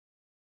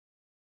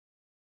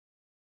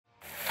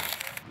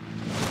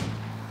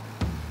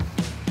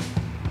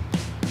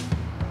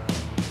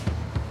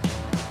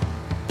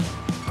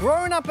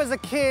Growing up as a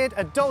kid,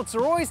 adults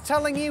are always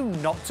telling you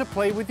not to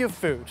play with your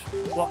food.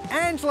 Well,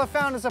 Angela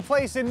found us a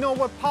place in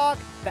Norwood Park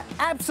that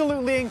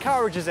absolutely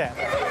encourages it.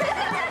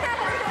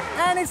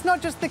 And it's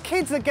not just the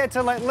kids that get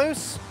to let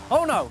loose.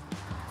 Oh no,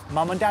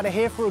 Mum and Dad are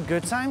here for a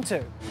good time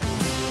too.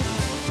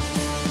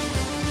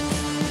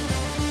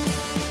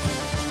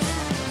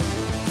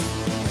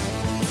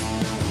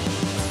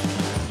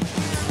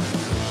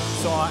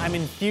 So I'm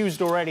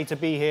enthused already to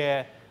be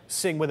here,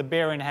 sitting with a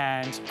beer in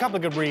hand. A couple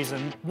of good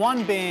reasons.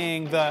 One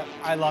being that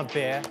I love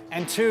beer,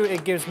 and two,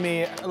 it gives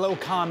me a little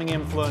calming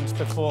influence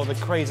before the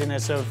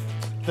craziness of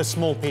the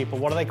small people.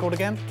 What are they called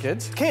again?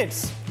 Kids?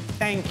 Kids.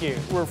 Thank you.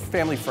 We're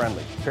family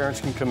friendly.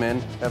 Parents can come in,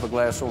 have a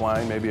glass of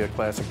wine, maybe a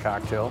classic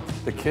cocktail.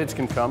 The kids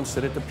can come,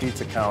 sit at the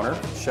pizza counter.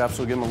 Chefs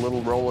will give them a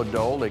little roll of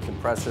dough. They can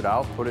press it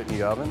out, put it in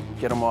the oven,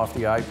 get them off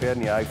the iPad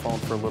and the iPhone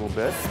for a little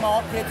bit.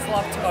 Small kids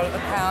love to go to the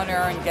counter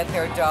and get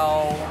their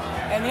dough.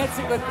 And it's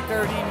a good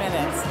 30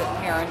 minutes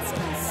that parents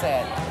can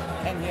sit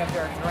and have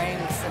their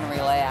drinks and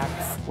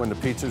relax. When the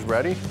pizza's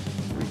ready,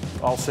 we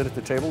all sit at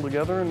the table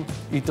together and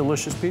eat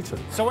delicious pizza.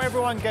 So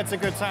everyone gets a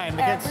good time.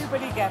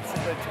 Everybody gets a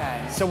good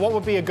time. So what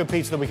would be a good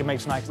pizza that we can make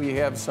tonight? We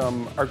have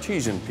some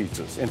artisan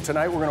pizzas. And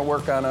tonight we're going to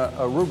work on a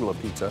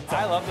arugula pizza.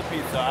 I love the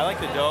pizza. I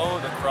like the dough,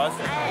 the crust.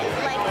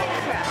 I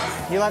like the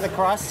crust. You like the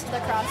crust? The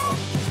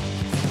crust.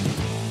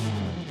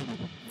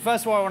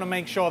 First of all, I want to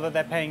make sure that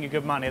they're paying you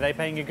good money. Are they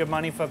paying you good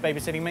money for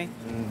babysitting me?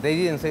 They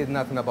didn't say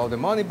nothing about the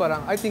money, but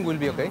I think we'll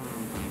be okay.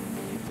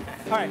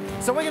 All right,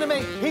 so we're going to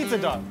make pizza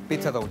dough.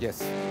 Pizza dough,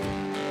 yes.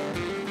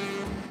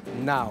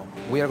 Now,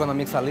 we are going to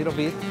mix a little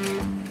bit.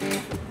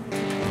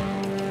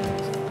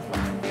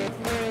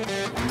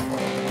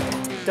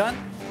 Done?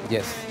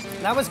 Yes.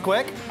 That was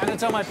quick. I'm going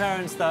to tell my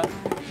parents that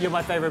you're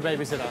my favorite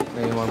babysitter.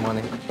 Maybe more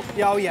money.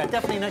 Yeah, oh yeah,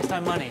 definitely next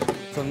time money.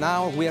 So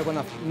now we are going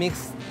to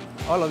mix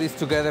all of this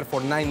together for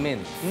 9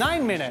 minutes.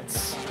 9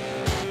 minutes.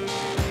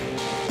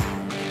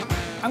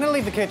 I'm going to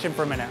leave the kitchen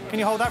for a minute. Can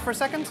you hold that for a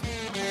second?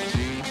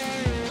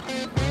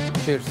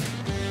 Cheers.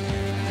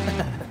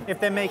 If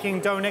they're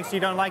making dough next, you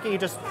don't like it, you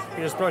just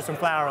throw some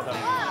flour at them.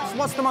 So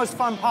what's the most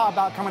fun part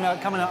about coming to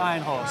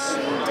Iron Horse?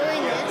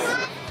 Doing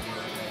this.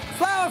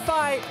 Flour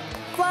fight!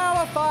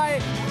 Flour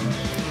fight!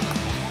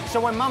 So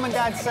when Mum and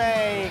Dad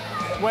say,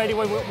 where do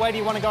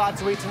you want to go out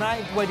to eat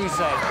tonight? What do you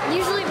say?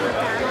 Usually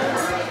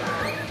McDonald's.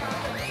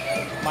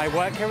 My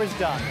work here is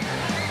done.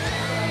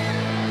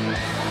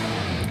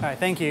 All right,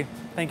 thank you.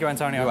 Thank you,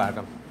 Antonio. You're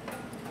welcome.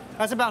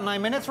 That's about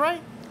 9 minutes,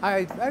 right?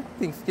 I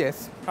think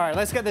yes. All right,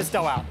 let's get this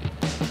dough out.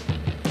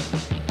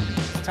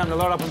 It's time to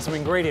load up on some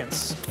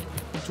ingredients.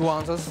 2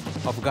 ounces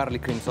of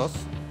garlic cream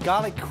sauce.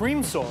 Garlic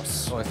cream sauce.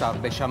 So it's a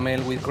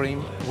bechamel with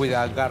cream, with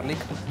garlic.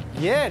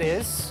 Yeah, it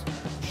is.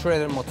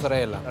 Shredded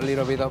mozzarella. A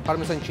little bit of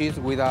Parmesan cheese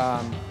with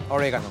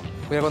oregano.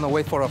 We're going to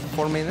wait for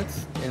 4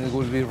 minutes, and it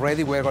will be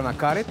ready. We're going to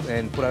cut it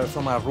and put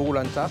some arugula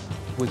on top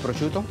with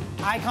prosciutto.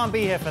 I can't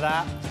be here for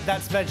that.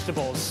 That's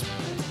vegetables.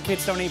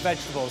 Kids don't eat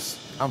vegetables.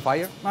 On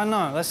fire? I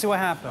know. Let's see what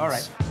happens. All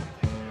right.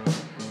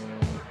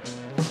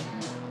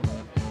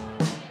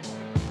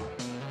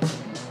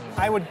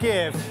 I would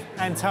give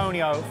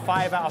Antonio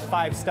 5 out of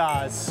 5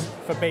 stars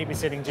for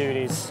babysitting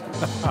duties.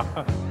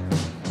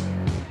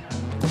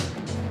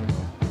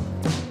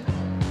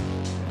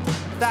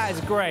 That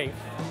is great.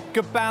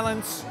 Good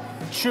balance,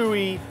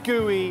 chewy,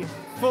 gooey,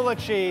 full of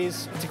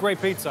cheese. It's a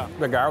great pizza.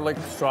 The garlic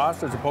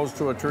sauce, as opposed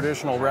to a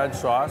traditional red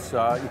sauce,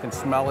 you can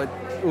smell it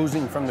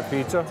oozing from the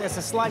pizza. It's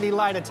a slightly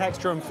lighter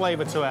texture and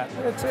flavor to it.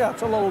 It's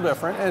a little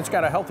different, and it's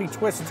got a healthy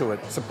twist to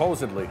it,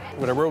 supposedly,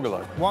 with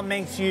arugula. What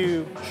makes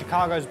you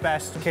Chicago's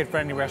best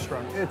kid-friendly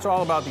restaurant? It's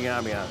all about the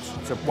ambiance.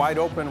 It's a wide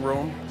open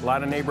room, a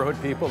lot of neighborhood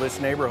people.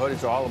 This neighborhood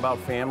is all about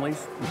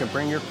families. You can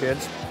bring your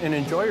kids and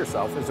enjoy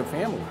yourself as a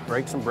family.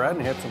 Break some bread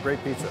and have some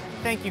great pizza.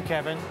 Thank you,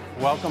 Kevin.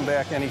 Welcome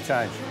back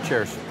anytime.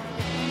 Cheers.